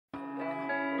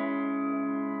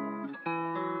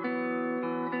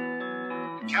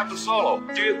Captain Solo,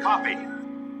 do you copy?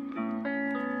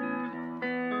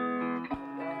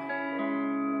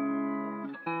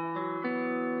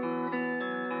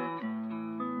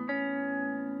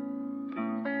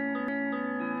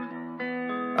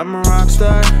 I'm a rock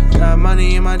star, got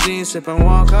money in my jeans, sippin'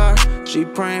 Wockhardt. She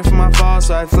praying for my fall,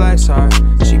 so I flex hard.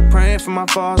 She praying for my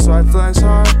fall, so I flex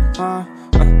hard.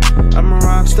 I'm a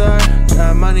rock star,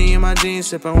 got money in my jeans,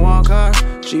 sippin' Wockhardt.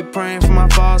 She praying for my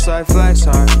fall, so I flex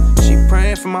hard. She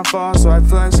praying for my fall, so I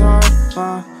flex hard.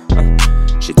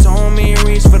 She told me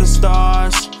reach for the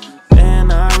stars,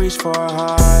 and I reach for her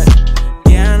heart.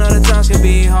 Yeah, I know the times can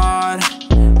be hard,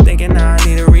 thinking I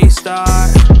need a restart.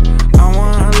 I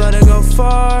wanna let it go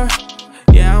far,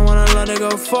 yeah, I wanna let it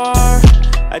go far.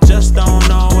 I just don't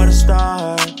know where to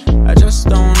start, I just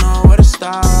don't know where to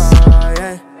start,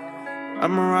 yeah.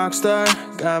 I'm a rock star,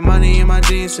 got money in my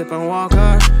jeans, sippin'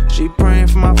 Wockhardt. She praying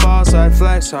for my fall, so I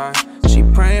flex hard. She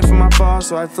praying for my fall,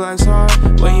 so I flex hard.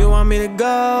 Where you want me to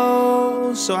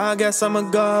go, so I guess I'ma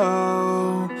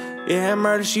go. Yeah,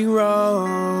 murder she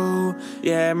wrote,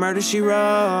 yeah, murder she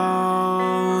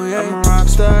wrote, yeah. I'm a rock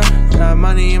star, got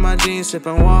money in my jeans,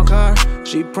 sippin' Wockhardt.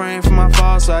 She praying for my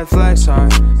fall, so I flex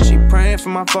hard. She praying for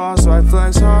my fall, so I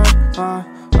flex hard.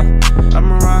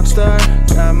 I'm a rock star,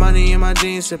 got money in my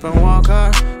jeans, sippin'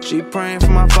 Wockhardt. She praying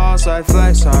for my fall, so I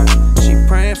flex hard. She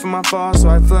praying for my fall, so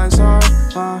I flex hard.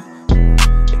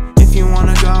 If you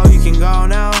wanna go, you can go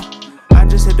now. I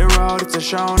just hit the road, it's a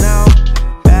show now.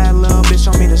 Bad little bitch,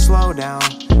 show me to slow down.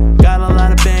 Got a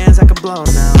lot of bands, I could blow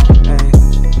now. Hey,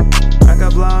 I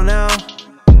could blow now.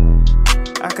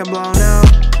 I could blow now.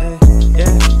 Hey,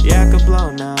 yeah, I could blow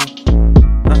now.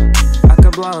 I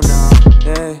could blow now.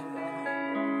 Yeah.